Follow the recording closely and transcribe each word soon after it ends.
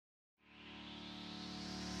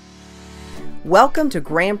Welcome to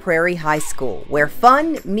Grand Prairie High School, where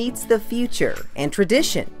fun meets the future and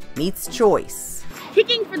tradition meets choice.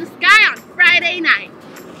 Kicking for the sky on Friday night.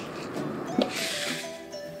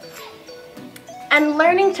 And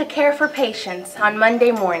learning to care for patients on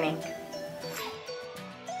Monday morning.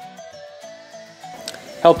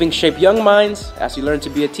 Helping shape young minds as you learn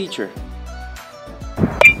to be a teacher.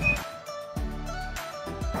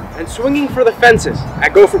 And swinging for the fences at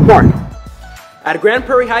Gopher Park. At Grand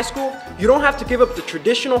Prairie High School, you don't have to give up the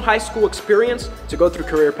traditional high school experience to go through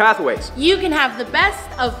career pathways. You can have the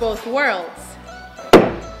best of both worlds.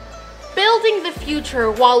 Building the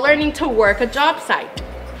future while learning to work a job site.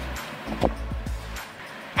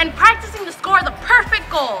 And practicing to score the perfect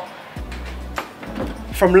goal.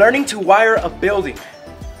 From learning to wire a building,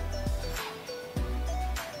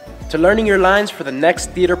 to learning your lines for the next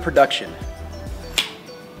theater production.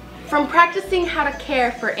 From practicing how to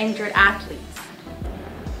care for injured athletes,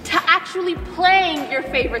 to actually playing your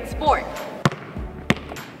favorite sport.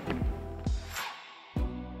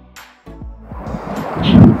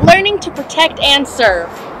 Learning to protect and serve.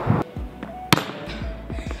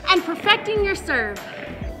 And perfecting your serve.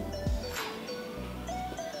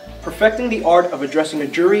 Perfecting the art of addressing a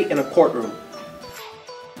jury in a courtroom.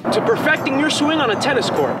 To perfecting your swing on a tennis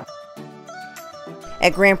court.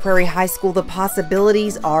 At Grand Prairie High School, the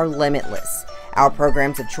possibilities are limitless. Our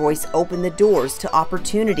programs of choice open the doors to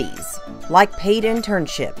opportunities like paid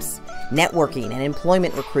internships, networking and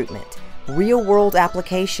employment recruitment, real-world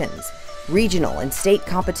applications, regional and state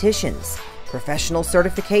competitions, professional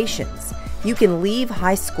certifications. You can leave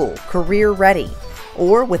high school career-ready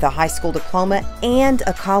or with a high school diploma and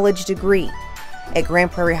a college degree. At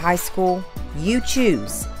Grand Prairie High School, you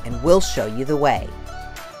choose and we'll show you the way.